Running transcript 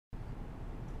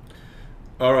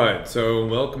All right, so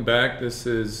welcome back. This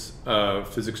is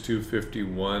Physics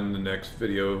 251, the next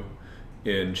video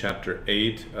in Chapter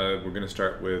 8. We're going to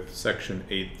start with Section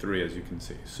 8.3, as you can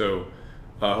see. So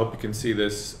I hope you can see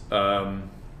this PowerPoint.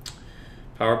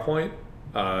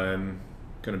 I'm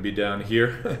going to be down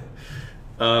here.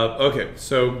 Okay,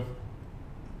 so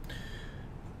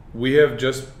we have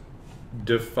just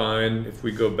defined, if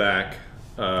we go back,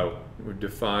 we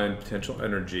defined potential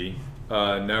energy.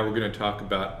 Now we're going to talk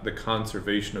about the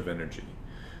conservation of energy.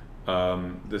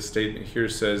 The statement here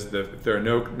says that if there are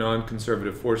no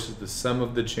non-conservative forces, the sum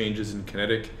of the changes in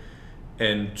kinetic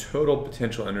and total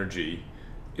potential energy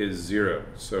is zero.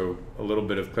 So a little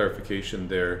bit of clarification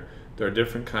there. There are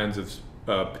different kinds of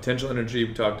potential energy.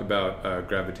 We talked about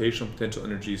gravitational potential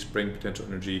energy, spring potential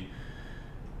energy.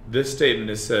 This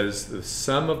statement says the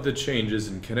sum of the changes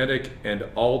in kinetic and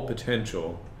all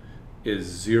potential is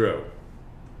zero.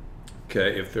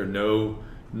 Okay, if there are no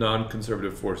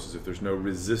non-conservative forces, if there's no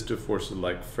resistive forces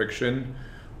like friction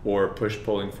or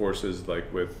push-pulling forces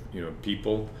like with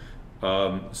people.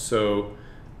 So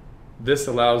this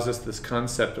allows us, this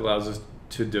concept allows us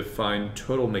to define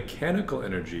total mechanical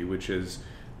energy, which is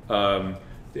the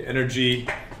energy,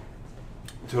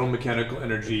 total mechanical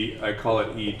energy, I call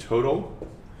it E total.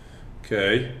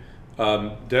 Okay,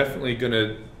 definitely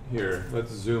gonna, here,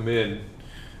 let's zoom in,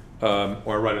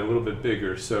 or write it a little bit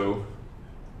bigger. So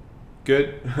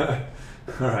good. All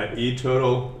right, E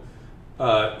total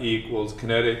equals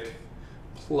kinetic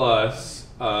plus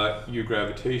U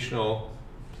gravitational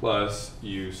plus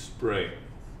U spring.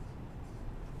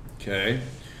 Okay,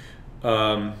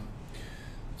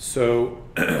 so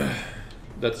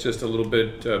that's just a little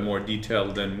bit more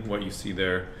detailed than what you see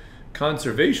there.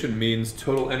 Conservation means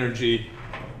total energy,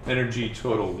 energy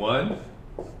total 1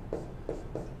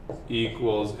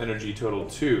 equals energy total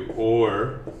 2,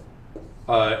 or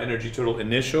energy total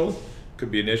initial, could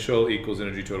be initial equals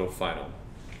energy total final.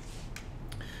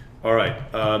 All right,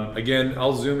 again,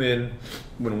 I'll zoom in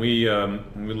when we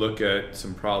look at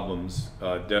some problems.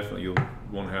 Definitely you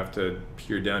won't have to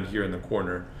peer down here in the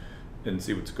corner and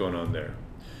see what's going on there.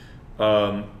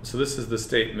 So this is the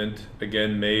statement,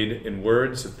 again, made in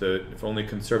words. If only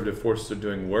conservative forces are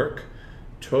doing work,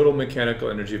 total mechanical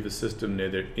energy of the system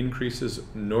neither increases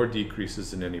nor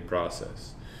decreases in any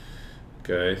process.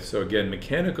 Okay, so again,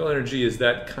 mechanical energy is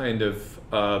that kind of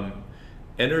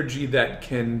energy that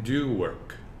can do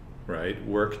work, right?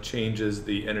 Work changes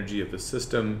the energy of the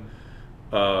system.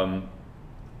 There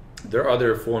are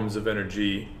other forms of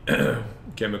energy,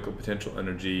 chemical potential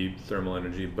energy, thermal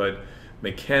energy, but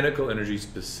mechanical energy,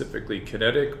 specifically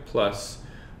kinetic plus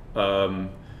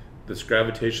this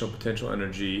gravitational potential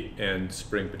energy and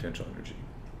spring potential energy.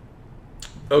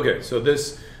 Okay, so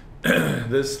this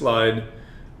this slide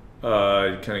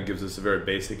kind of gives us a very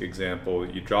basic example.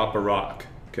 You drop a rock,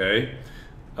 okay?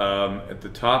 At the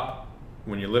top,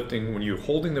 when you're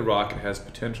holding the rock, it has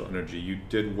potential energy. You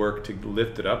did work to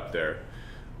lift it up there,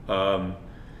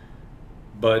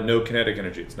 but no kinetic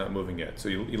energy. It's not moving yet. So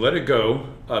you let it go,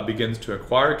 begins to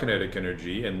acquire kinetic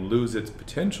energy and lose its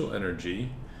potential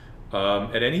energy.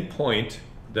 At any point,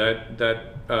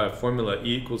 that formula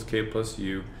E equals K plus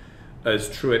U is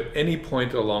true at any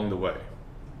point along the way,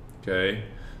 okay?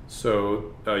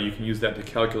 So you can use that to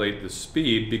calculate the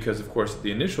speed, because of course at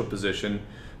the initial position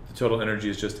the total energy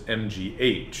is just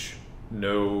mgh,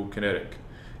 no kinetic.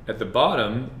 At the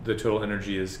bottom the total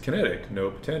energy is kinetic,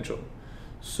 no potential.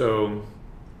 So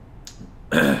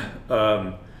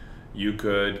you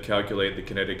could calculate the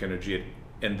kinetic energy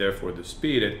and therefore the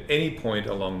speed at any point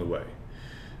along the way.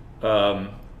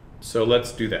 So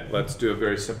let's do that. Let's do a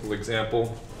very simple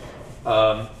example.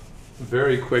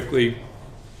 Very quickly,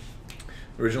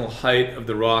 original height of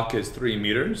the rock is 3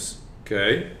 meters.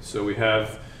 Okay, so we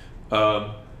have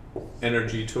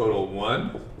energy total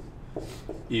 1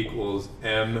 equals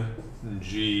mgh,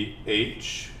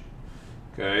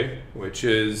 okay, which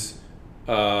is,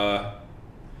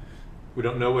 we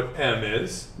don't know what m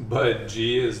is, but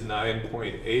g is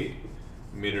 9.8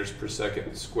 meters per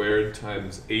second squared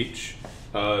times h,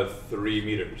 3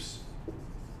 meters.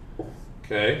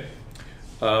 Okay.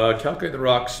 Calculate the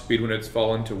rock's speed when it's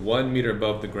fallen to 1 meter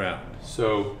above the ground.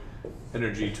 So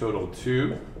energy total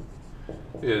 2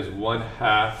 is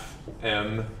 1/2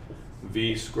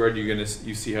 mv squared.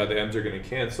 You see how the m's are going to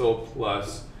cancel,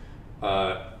 plus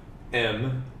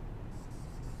m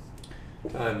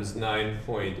times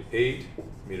 9.8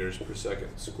 meters per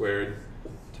second squared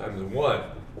times 1.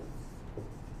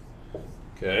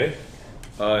 Okay.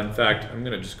 In fact, I'm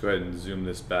going to just go ahead and zoom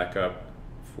this back up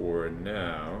for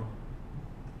now,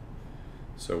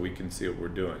 so we can see what we're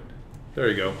doing. There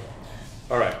you go.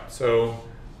 All right, so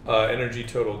Energy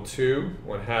total 2,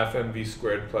 1/2 mv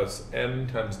squared plus m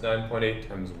times 9.8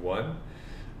 times 1.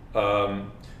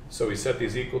 So we set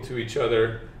these equal to each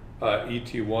other.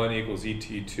 ET1 equals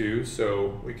ET2,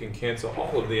 so we can cancel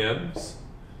all of the m's.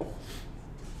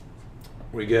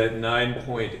 We get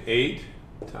 9.8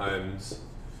 times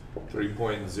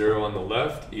 3.0 on the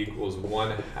left equals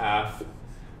 1/2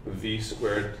 v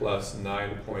squared plus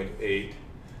 9.8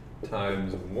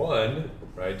 times 1,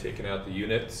 right, taking out the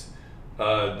units.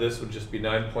 This would just be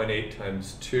 9.8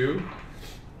 times 2,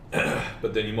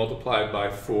 but then you multiply it by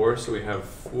 4, so we have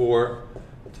 4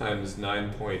 times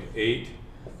 9.8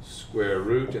 square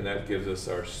root, and that gives us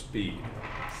our speed.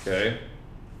 Okay,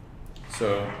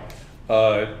 so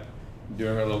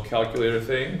doing our little calculator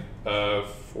thing,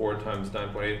 4 times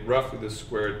 9.8, roughly the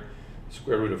square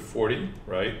root of 40,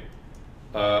 right?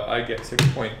 I get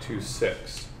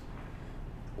 6.26.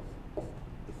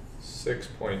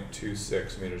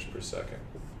 6.26 meters per second.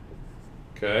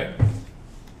 Okay?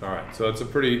 All right, so it's a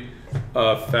pretty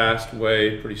fast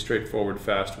way, pretty straightforward,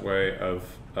 fast way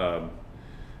of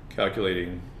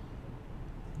calculating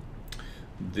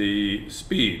the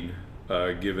speed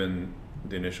given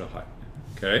the initial height.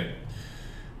 Okay?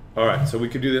 All right, so we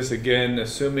could do this again,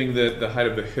 assuming that the height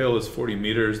of the hill is 40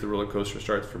 meters, the roller coaster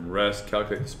starts from rest,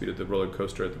 calculate the speed of the roller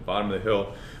coaster at the bottom of the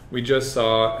hill. We just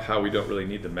saw how we don't really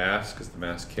need the mass because the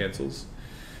mass cancels.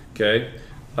 Okay,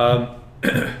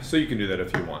 so you can do that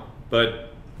if you want. But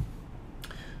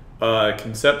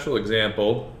conceptual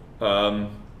example,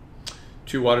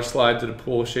 2 water slides at a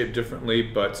pool shaped differently,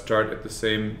 but start at the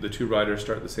same, the 2 riders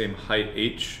start at the same height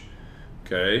h.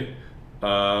 Okay.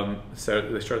 So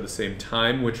they start at the same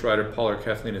time. Which rider, Paul or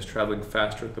Kathleen, is traveling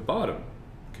faster at the bottom?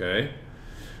 Okay.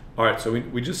 All right. So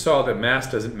we just saw that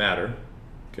mass doesn't matter.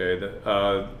 Okay.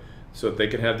 So they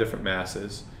can have different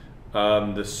masses.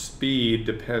 The speed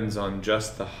depends on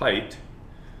just the height.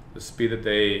 The speed that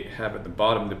they have at the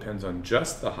bottom depends on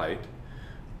just the height.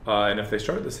 And if they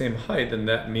start at the same height, then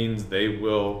that means they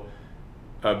will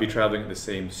be traveling at the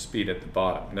same speed at the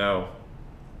bottom. Now,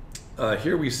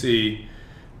 here we see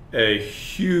a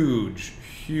huge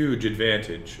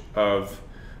advantage of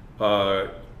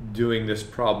doing this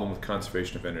problem with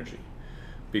conservation of energy,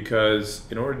 because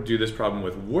in order to do this problem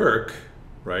with work,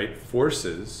 right,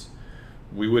 forces,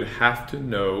 we would have to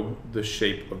know the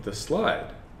shape of the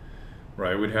slide,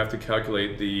 right? We'd have to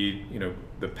calculate the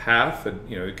path,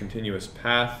 the continuous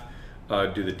path,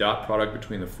 do the dot product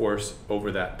between the force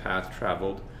over that path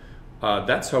traveled.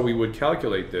 That's how we would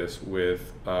calculate this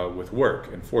with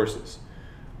work and forces.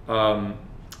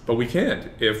 But we can't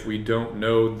if we don't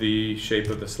know the shape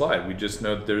of the slide. We just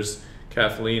know that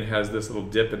Kathleen has this little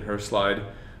dip in her slide.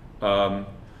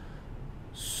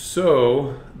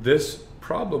 So this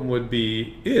problem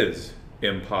is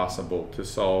impossible to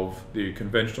solve the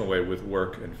conventional way with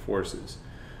work and forces.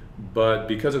 But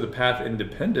because of the path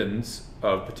independence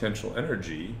of potential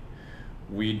energy,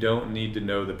 we don't need to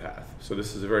know the path. So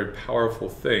this is a very powerful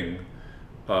thing,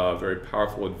 very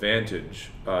powerful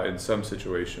advantage in some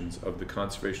situations of the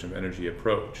conservation of energy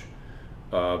approach.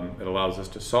 It allows us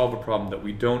to solve a problem that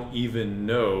we don't even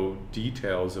know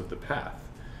details of the path.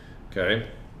 Okay.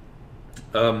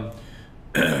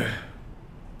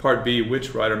 Part B,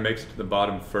 which rider makes it to the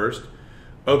bottom first?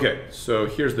 Okay, so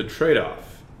here's the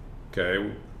trade-off.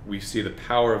 Okay, we see the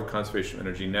power of conservation of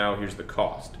energy. Now here's the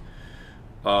cost.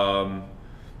 The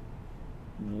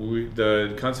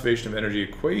conservation of energy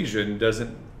equation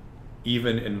doesn't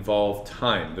even involve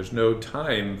time. There's no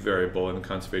time variable in the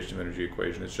conservation of energy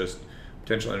equation. It's just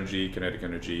potential energy, kinetic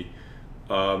energy.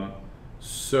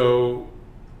 So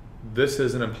this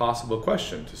is an impossible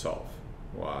question to solve.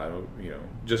 Well,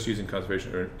 just using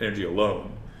conservation of energy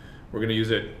alone. We're going to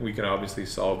use it, we can obviously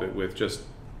solve it with just,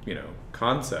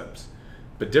 concepts,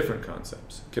 but different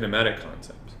concepts, kinematic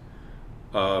concepts.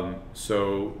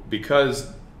 So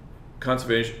because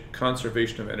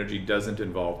conservation of energy doesn't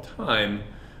involve time,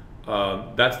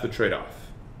 that's the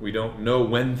trade-off. We don't know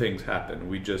when things happen.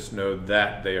 We just know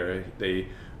that they are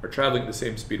traveling at the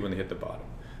same speed when they hit the bottom,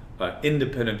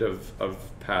 independent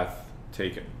of path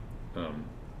taken.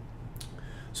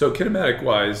 So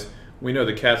kinematic-wise, we know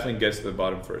that Kathleen gets to the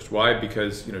bottom first. Why?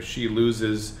 Because she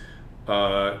loses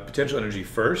potential energy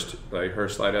first. Like her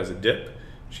slide has a dip.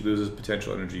 She loses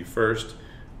potential energy first,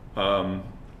 and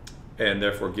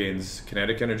therefore gains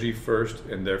kinetic energy first.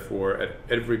 And therefore, at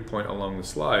every point along the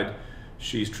slide,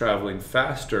 she's traveling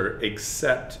faster,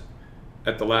 except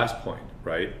at the last point.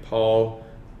 Right? Paul,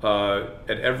 at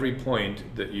every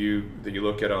point that you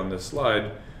look at on this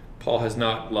slide, Paul has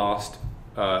not lost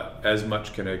as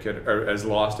much kinetic, or has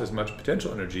lost as much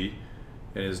potential energy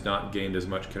and has not gained as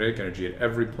much kinetic energy at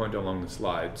every point along the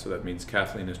slide. So that means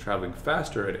Kathleen is traveling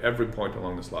faster at every point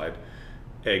along the slide,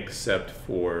 except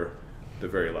for the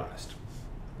very last.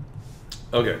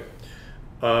 Okay,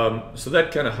 so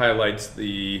that kind of highlights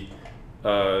the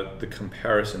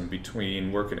comparison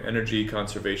between work and energy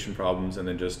conservation problems and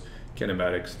then just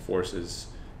kinematics, forces,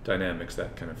 dynamics,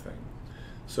 that kind of thing.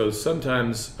 So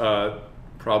sometimes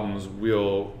problems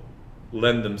will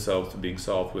lend themselves to being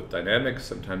solved with dynamics,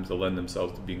 sometimes they'll lend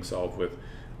themselves to being solved with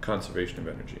conservation of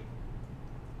energy.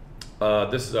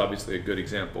 This is obviously a good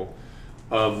example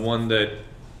of one that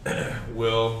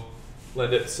will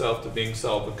lend itself to being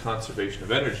solved with conservation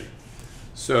of energy.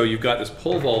 So you've got this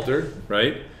pole vaulter,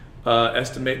 right?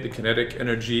 Estimate the kinetic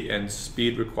energy and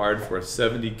speed required for a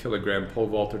 70 kilogram pole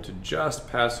vaulter to just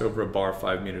pass over a bar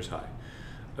 5 meters high.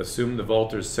 Assume the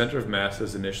vaulter's center of mass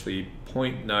is initially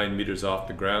 0.9 meters off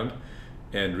the ground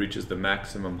and reaches the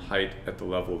maximum height at the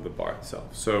level of the bar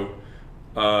itself. So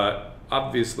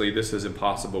obviously this is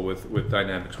impossible with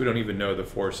dynamics. We don't even know the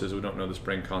forces, we don't know the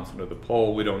spring constant of the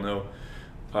pole, we don't know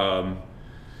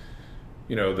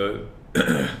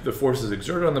the forces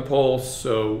exerted on the pole,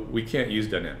 so we can't use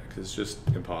dynamics. It's just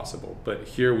impossible. But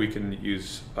here we can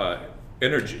use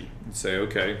energy and say,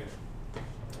 okay,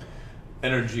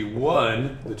 energy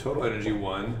 1, the total energy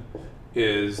 1,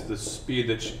 is the speed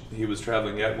that he was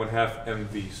traveling at, 1/2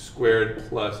 mv squared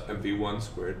plus mv1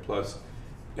 squared plus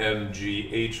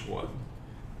mgh1.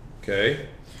 Okay,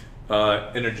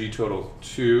 energy total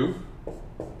 2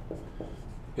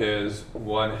 is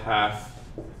 1/2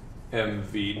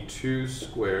 mv2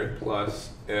 squared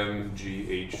plus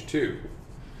mgh2.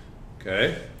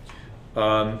 Okay.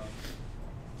 All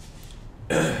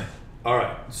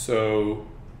right, so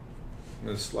I'm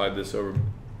going to slide this over,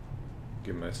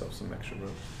 give myself some extra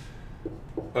room.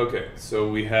 Okay, so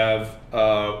we have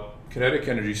kinetic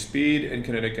energy, speed and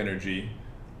kinetic energy.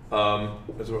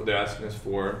 That's what they're asking us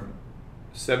for.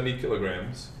 70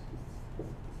 kilograms.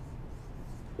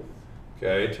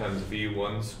 Okay, times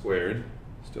v1 squared.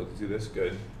 Still do this,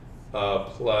 good.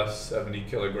 Plus 70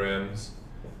 kilograms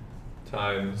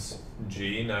times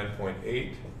g,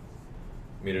 9.8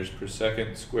 meters per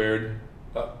second squared.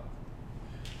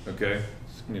 Okay,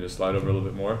 just need to slide over a little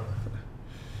bit more.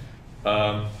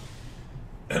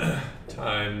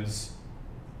 Times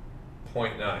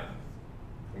 0.9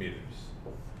 meters.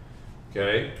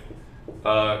 Okay,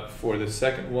 for the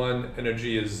second one,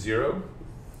 energy is 0.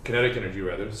 Kinetic energy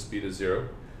rather, speed is 0.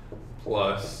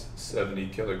 Plus 70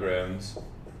 kilograms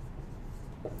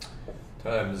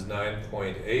times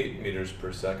 9.8 meters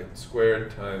per second squared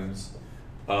times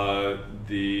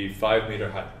the 5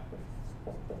 meter height.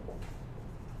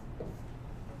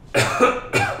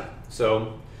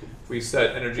 So if we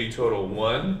set energy total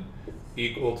 1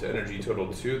 equal to energy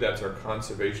total 2, that's our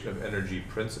conservation of energy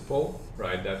principle,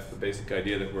 right? That's the basic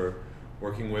idea that we're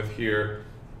working with here.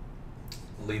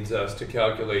 Leads us to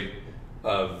calculate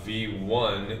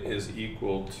V1 is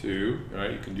equal to, all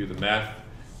right, you can do the math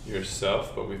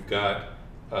yourself, but we've got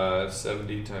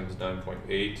 70 times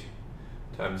 9.8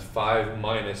 times 5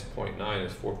 minus 0.9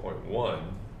 is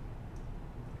 4.1.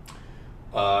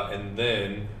 And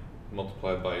then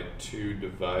multiply by 2,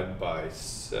 divide by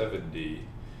 70,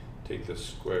 take the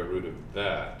square root of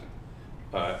that.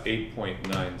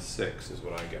 8.96 is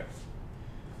what I get.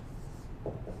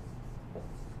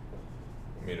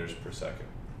 Meters per second.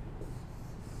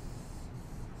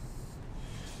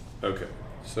 Okay,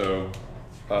 so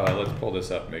let's pull this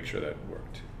up and make sure that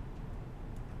worked.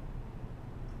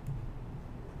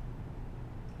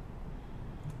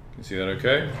 Can you see that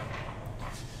okay?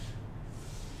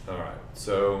 All right,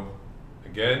 so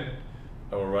again,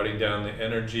 we're writing down the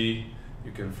energy.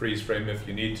 You can freeze frame if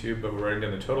you need to, but we're writing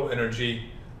down the total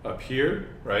energy up here,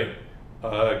 right?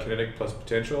 Kinetic plus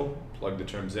potential, plug the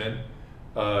terms in.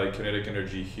 Kinetic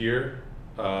energy here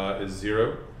is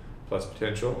 0 plus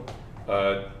potential.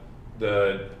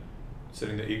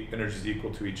 Setting the energies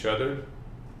equal to each other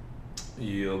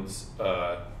yields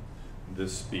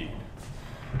this speed.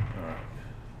 All right.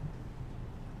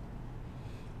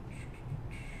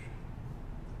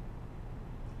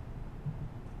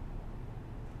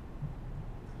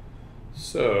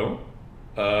 So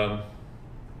 9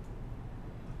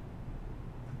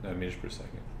 meters per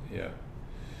second. Yeah.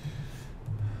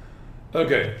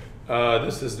 Okay.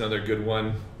 This is another good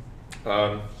one.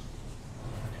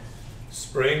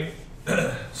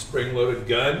 Spring-loaded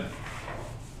gun.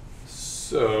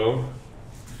 So,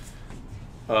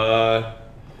 I'm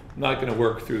not going to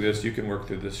work through this. You can work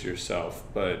through this yourself,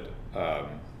 but there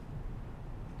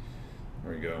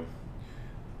we go.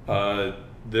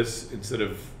 This, instead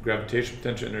of gravitational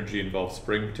potential energy, involves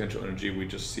spring potential energy. We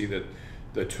just see that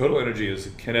the total energy is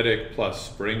kinetic plus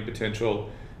spring potential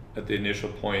at the initial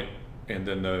point, and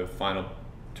then the final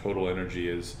total energy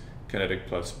is kinetic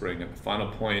plus spring at the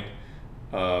final point.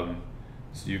 So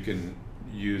you can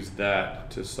use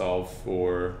that to solve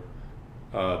for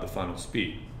the final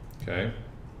speed, okay?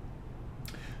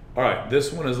 All right,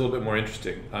 this one is a little bit more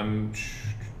interesting.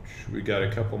 We got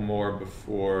a couple more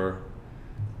before,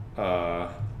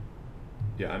 yeah,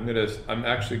 I'm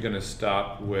actually gonna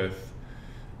stop with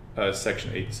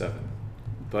section 8.7.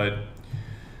 But,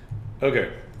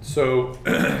 okay, so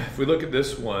if we look at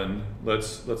this one,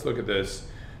 let's look at this.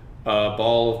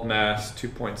 Ball of mass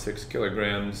 2.6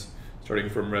 kilograms, starting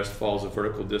from rest falls a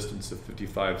vertical distance of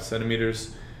 55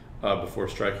 centimeters before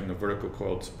striking a vertical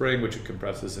coiled spring, which it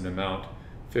compresses in amount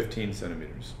 15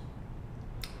 centimeters.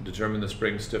 Determine the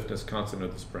spring stiffness constant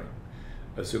of the spring.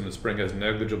 Assume the spring has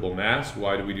negligible mass.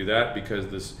 Why do we do that?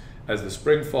 Because as the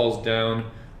spring falls down,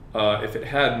 if it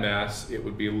had mass, it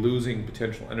would be losing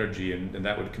potential energy, and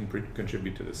that would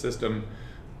contribute to the system.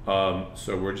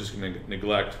 So we're just going to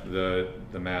neglect the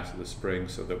mass of the spring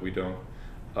so that we don't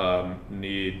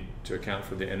need to account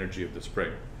for the energy of the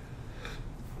spring,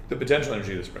 the potential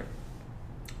energy of the spring.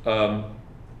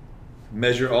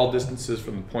 Measure all distances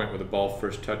from the point where the ball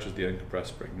first touches the uncompressed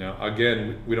spring. Now,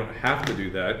 again, we don't have to do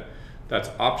that. That's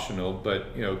optional, but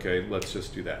okay, let's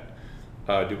just do that.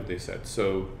 Do what they said.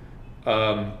 So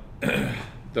the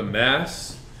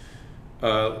mass,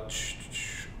 looks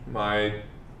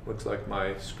like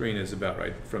my screen is about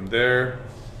right from there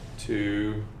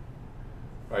to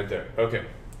right there. Okay,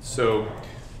 so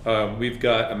we've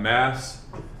got a mass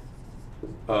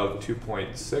of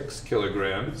 2.6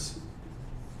 kilograms.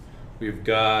 We've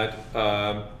got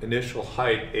initial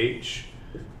height h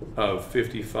of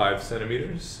 55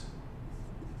 centimeters.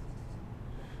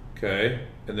 Okay,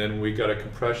 and then we got a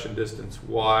compression distance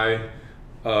y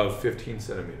of 15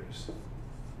 centimeters.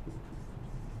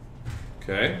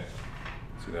 Okay,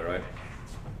 see that right?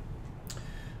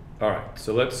 All right,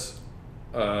 so let's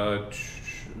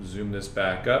zoom this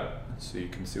back up so you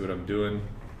can see what I'm doing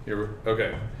here.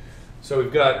 Okay, so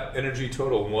we've got energy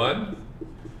total 1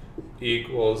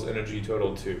 equals energy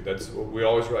total 2. That's what we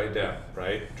always write down,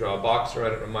 right? Draw a box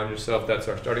around it, remind yourself that's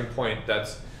our starting point.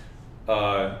 That's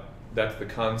the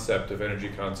concept of energy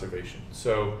conservation.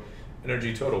 So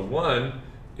energy total 1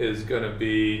 is going to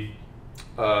be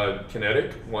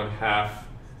kinetic, 1/2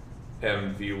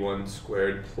 mv1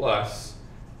 squared plus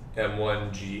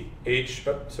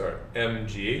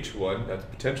mgh1, that's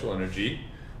potential energy,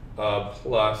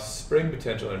 plus spring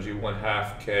potential energy,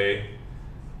 1/2 k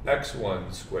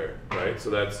x1 squared, right? So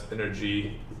that's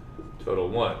energy total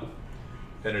 1.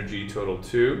 Energy total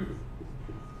 2,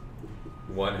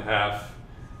 1/2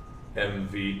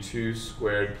 mv2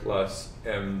 squared plus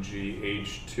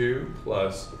mgh2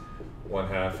 plus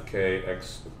 1/2 k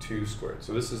x2 squared.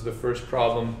 So this is the first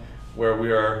problem where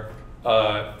we are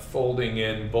folding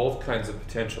in both kinds of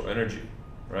potential energy,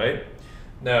 right?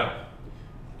 Now,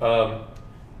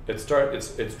 it's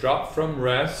dropped from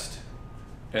rest,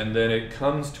 and then it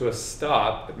comes to a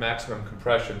stop at maximum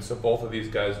compression, so both of these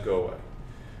guys go away,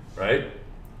 right?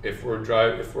 If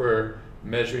we're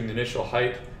measuring the initial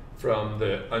height from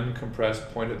the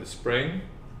uncompressed point of the spring,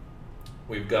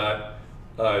 we've got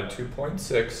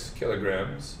 2.6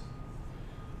 kilograms,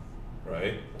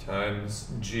 right, times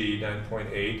g,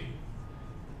 9.8.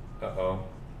 Uh-oh.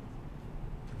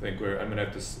 I think I'm gonna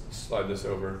have to slide this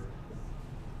over.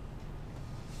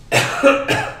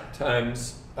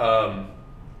 Times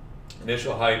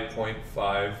initial height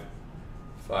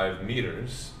 0.55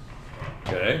 meters.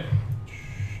 Okay,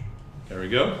 there we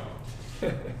go.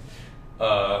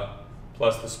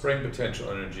 Plus the spring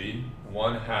potential energy,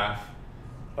 1/2.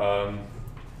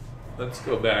 Let's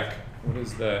go back. What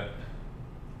is that?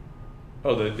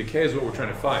 Oh, the k is what we're trying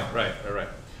to find. Right.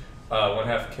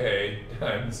 1/2 k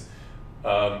times.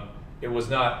 It was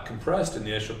not compressed in the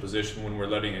initial position when we're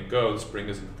letting it go. The spring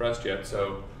isn't compressed yet,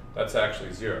 so that's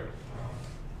actually 0.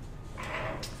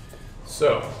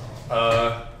 So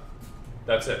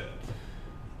that's it.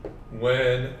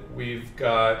 When we've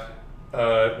got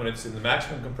when it's in the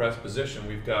maximum compressed position,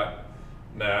 we've got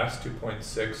mass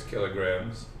 2.6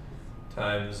 kilograms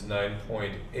times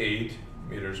 9.8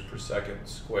 meters per second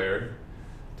squared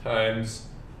times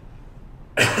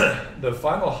the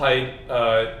final height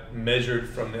measured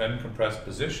from the uncompressed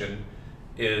position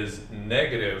is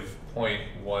negative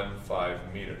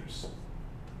 0.15 meters.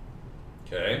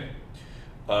 Okay,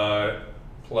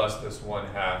 plus this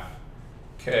 1/2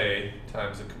 k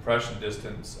times the compression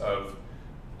distance of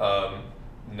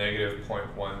negative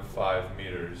 0.15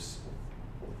 meters,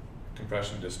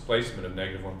 compression displacement of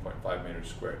negative 1.5 meters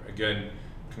squared. Again,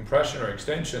 compression or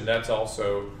extension, that's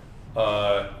also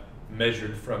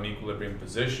measured from equilibrium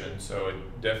position, so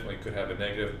it definitely could have a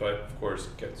negative, but of course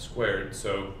it gets squared,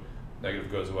 so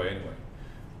negative goes away anyway.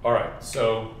 All right,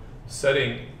 so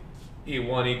setting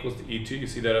E1 equals to E2, you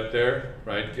see that up there,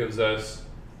 right? Gives us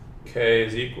K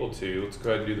is equal to, let's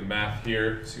go ahead and do the math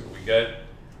here, see what we get.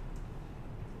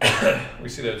 We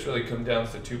see that it's really come down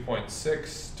to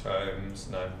 2.6 times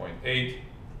 9.8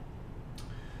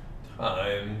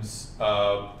 times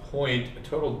a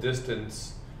total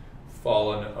distance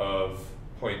fallen of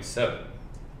 0.7,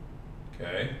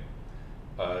 okay,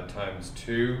 times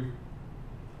 2,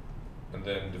 and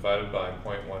then divided by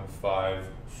 0.15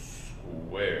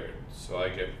 squared. So I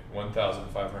get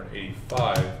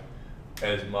 1,585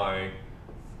 as my,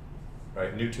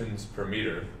 right, newtons per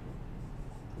meter.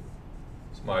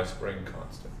 It's my spring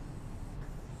constant.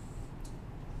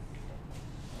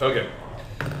 Okay,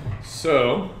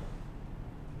 so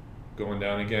going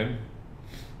down again.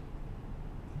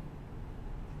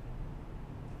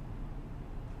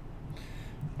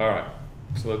 All right,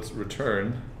 so let's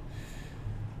return.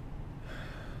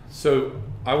 So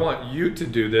I want you to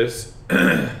do this.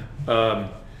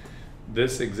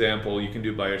 This example you can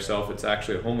do by yourself. It's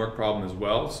actually a homework problem as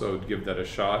well, so give that a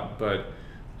shot. But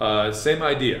same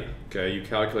idea, okay? You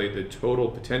calculate the total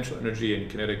potential energy and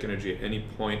kinetic energy at any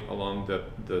point along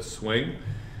the swing.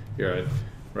 Here,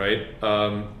 right?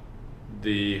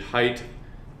 The height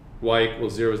y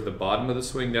equals 0 is the bottom of the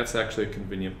swing. That's actually a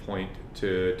convenient point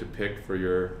to pick for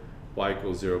your y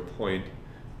equals 0 point.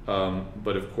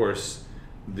 But of course,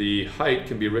 the height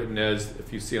can be written as,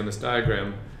 if you see on this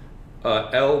diagram,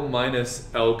 L minus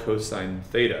L cosine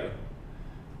theta.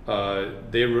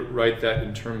 They write that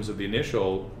in terms of the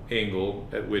initial angle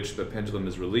at which the pendulum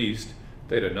is released,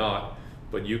 theta naught,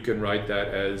 but you can write that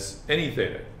as any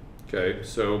theta. Okay,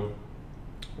 so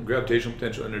gravitational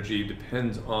potential energy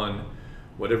depends on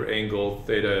whatever angle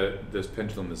theta this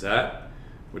pendulum is at,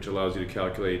 which allows you to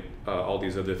calculate all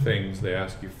these other things. They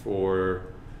ask you for,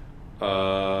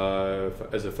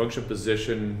 as a function of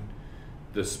position,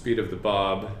 the speed of the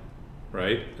bob,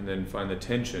 right? And then find the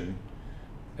tension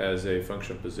as a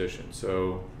function of position.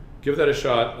 So give that a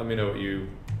shot. Let me know what you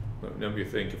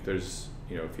think. If there's,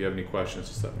 if you have any questions,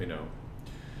 just let me know.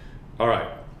 All right.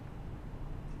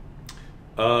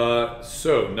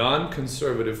 So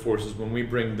non-conservative forces, when we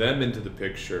bring them into the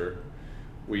picture,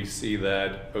 we see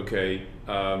that, okay,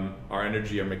 our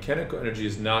mechanical energy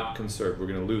is not conserved. We're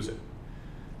going to lose it.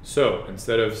 So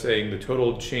instead of saying the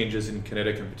total changes in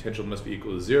kinetic and potential must be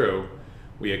equal to 0,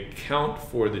 we account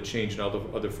for the change in all the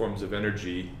other forms of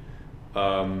energy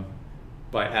by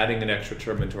adding an extra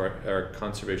term into our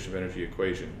conservation of energy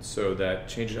equation. So that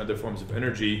change in other forms of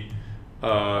energy,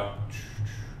 up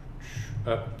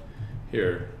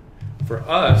here, for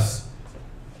us,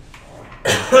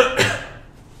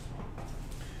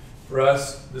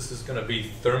 this is going to be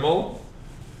thermal.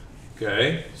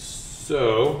 Okay,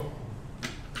 so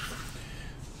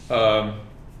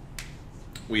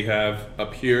we have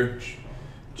up here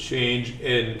change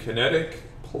in kinetic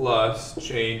plus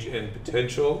change in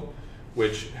potential,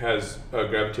 which has a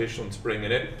gravitational spring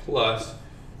in it, plus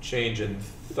change in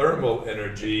thermal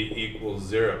energy equals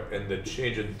 0. And the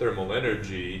change in thermal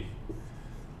energy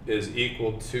is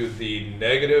equal to the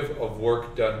negative of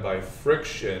work done by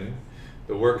friction.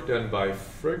 The work done by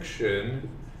friction,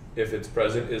 if it's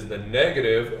present, is the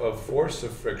negative of force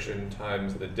of friction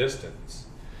times the distance.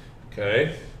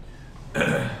 Okay?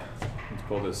 Let's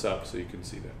pull this up so you can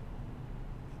see that.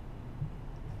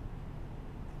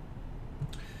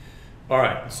 All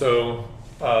right, so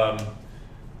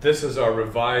this is our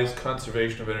revised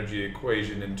conservation of energy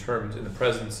equation in the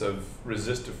presence of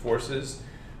resistive forces.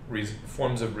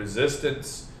 Forms of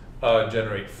resistance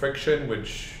generate friction,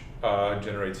 which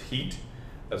generates heat.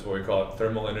 That's what we call it,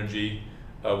 thermal energy.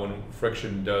 When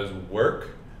friction does work,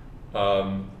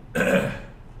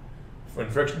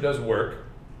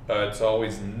 it's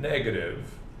always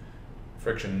negative.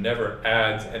 Friction never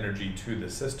adds energy to the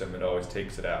system, it always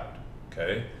takes it out,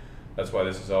 okay? That's why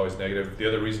this is always negative. The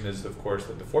other reason is, of course,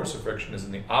 that the force of friction is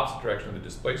in the opposite direction of the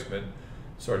displacement,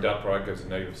 so our dot product gives a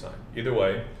negative sign. Either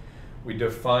way, we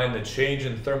define the change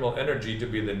in thermal energy to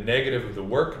be the negative of the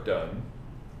work done,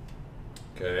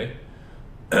 okay?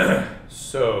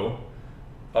 So,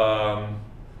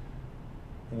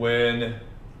 when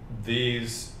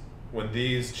these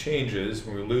changes,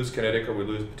 when we lose kinetic or we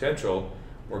lose potential,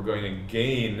 we're going to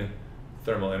gain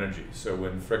thermal energy. So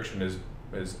when friction is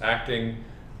acting,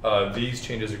 these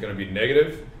changes are going to be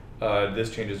negative,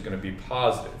 this change is going to be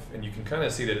positive. And you can kind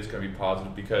of see that it's going to be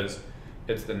positive because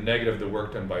it's the negative of the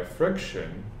work done by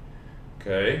friction,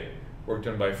 okay? Work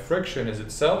done by friction is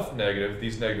itself negative.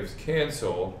 These negatives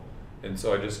cancel, and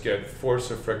so I just get force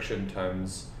of friction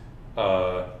times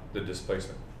the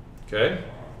displacement. Okay?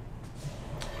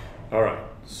 All right,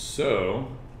 so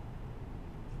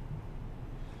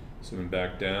zooming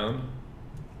back down.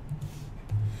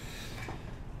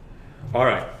 All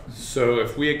right, so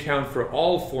if we account for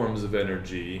all forms of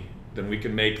energy, then we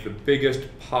can make the biggest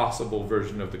possible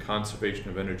version of the conservation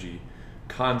of energy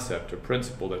concept or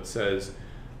principle that says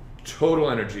total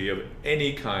energy of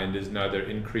any kind is neither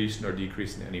increased nor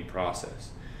decreased in any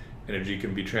process. Energy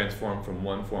can be transformed from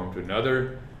one form to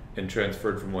another and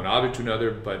transferred from one object to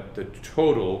another, but the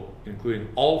total, including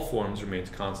all forms, remains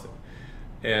constant.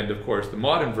 And of course, the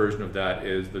modern version of that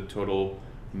is the total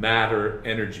matter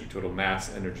energy, total mass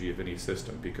energy of any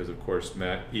system, because of course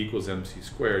E equals mc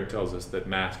squared tells us that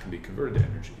mass can be converted to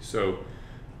energy. So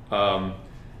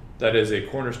that is a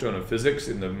cornerstone of physics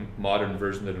in the modern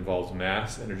version that involves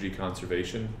mass energy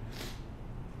conservation.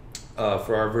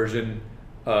 For our version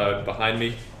behind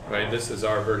me, right, this is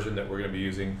our version that we're going to be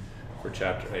using for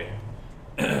chapter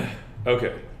 8.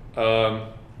 Okay.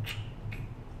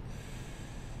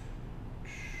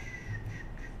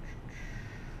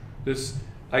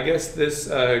 I guess this,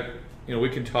 we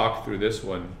can talk through this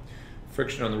one.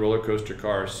 Friction on the roller coaster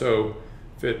car. So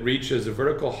if it reaches a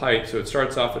vertical height, so it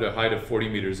starts off at a height of 40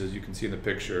 meters, as you can see in the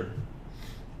picture.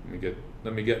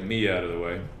 Let me get me out of the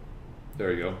way.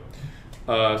 There you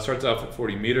go. Starts off at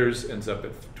 40 meters, ends up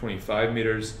at 25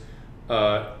 meters.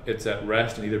 It's at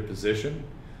rest in either position.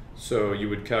 So you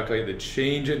would calculate the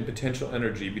change in potential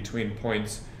energy between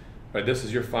points. Right, this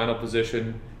is your final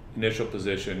position, initial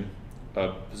position.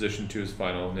 Position 2 is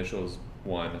final, initial is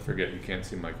 1. I forget, you can't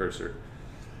see my cursor.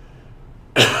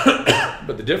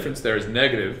 But the difference there is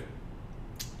negative.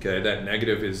 Okay, that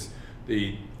negative is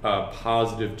the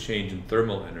positive change in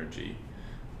thermal energy.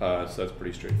 So that's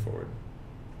pretty straightforward.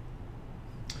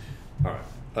 All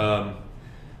right.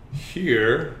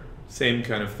 Here, same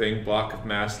kind of thing, block of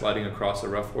mass sliding across a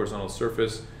rough horizontal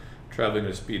surface, traveling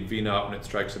at a speed v0 when it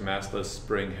strikes a massless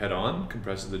spring head-on,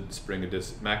 compresses the spring a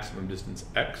maximum distance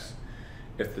x.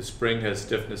 If the spring has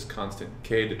stiffness constant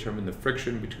k, determine the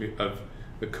friction of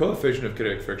the coefficient of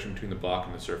kinetic friction between the block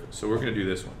and the surface. So we're going to do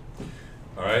this one.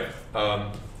 All right.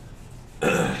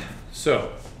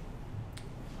 So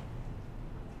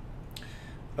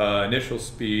initial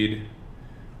speed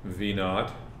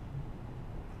v0.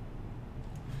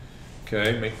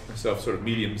 Okay, make myself sort of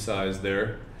medium sized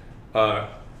there.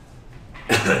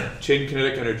 Change in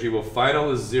kinetic energy. Well,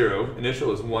 final is 0.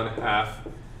 Initial is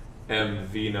 1/2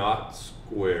 mv0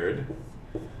 squared.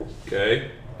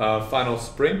 Okay. Final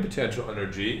spring potential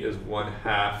energy is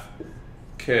 1/2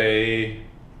 k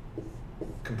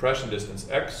compression distance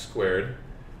x squared.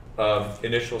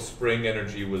 Initial spring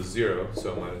energy was 0,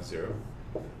 so minus 0,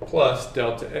 plus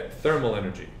delta thermal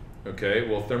energy. Okay.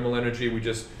 Well, thermal energy, we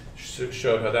just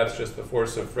showed how that's just the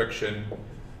force of friction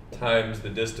times the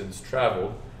distance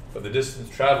traveled, but the distance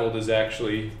traveled is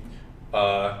actually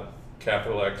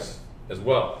capital X as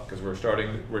well, because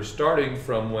we're starting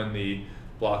from when the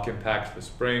block impacts the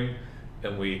spring,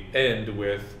 and we end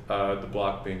with the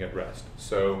block being at rest.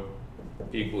 So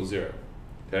equals 0.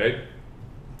 Okay.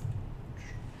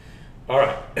 All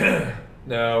right.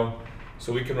 Now,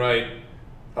 so we can write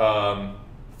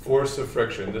force of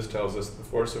friction. This tells us the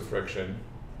force of friction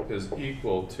is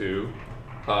equal to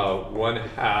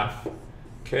 1/2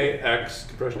 kx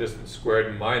compression distance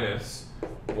squared minus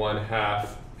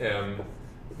 1/2 m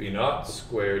v0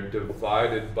 squared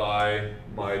divided by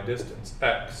my distance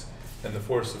x. And the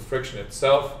force of friction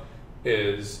itself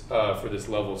is, for this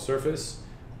level surface,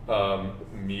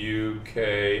 mu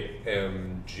k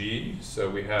mg. So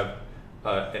we have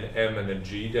an m and a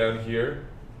g down here,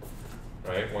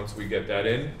 right? Once we get that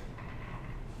in.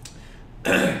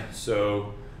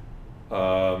 So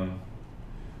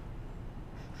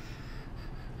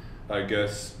I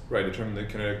guess, right, determine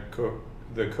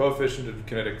the coefficient of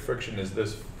kinetic friction is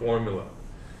this formula,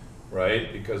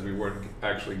 right? Because we weren't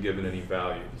actually given any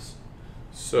values.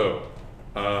 So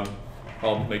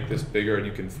I'll make this bigger, and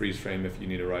you can freeze frame if you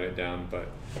need to write it down, but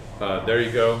there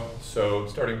you go. So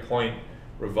starting point,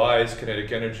 revised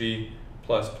kinetic energy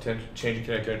plus change in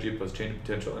kinetic energy plus change in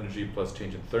potential energy plus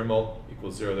change in thermal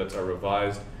equals 0. That's our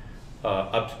revised.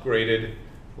 Upgraded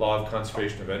law of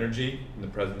conservation of energy in the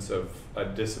presence of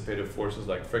dissipative forces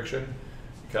like friction.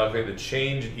 Calculate the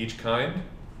change in each kind.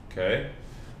 Okay.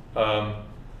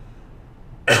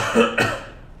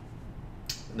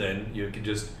 Then you can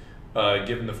just,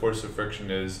 given the force of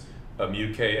friction is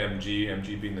mu k mg,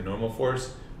 mg being the normal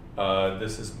force,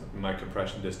 this is my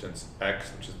compression distance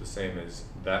x, which is the same as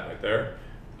that right there.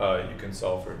 you can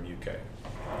solve from UK.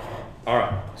 All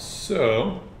right,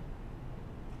 so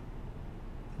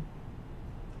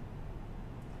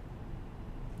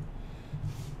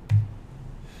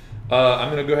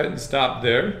I'm going to go ahead and stop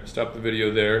the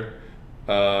video there.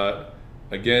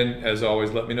 Again, as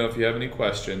always, let me know if you have any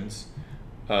questions.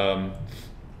 Come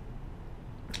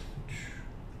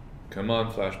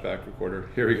on, flashback recorder.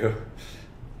 Here we go.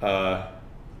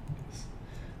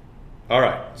 All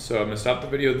right, so I'm going to stop the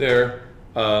video there.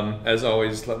 As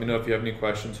always, let me know if you have any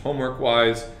questions.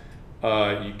 Homework-wise,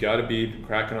 you got to be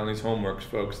cracking on these homeworks,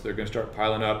 folks. They're going to start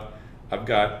piling up. I've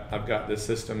got this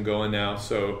system going now,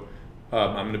 so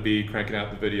I'm going to be cranking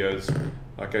out the videos.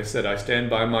 Like I said, I stand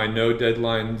by my no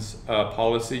deadlines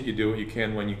policy. You do what you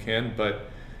can when you can, but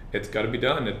it's got to be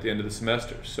done at the end of the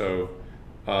semester. So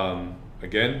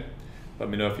again, let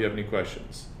me know if you have any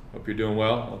questions. Hope you're doing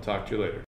well. I'll talk to you later.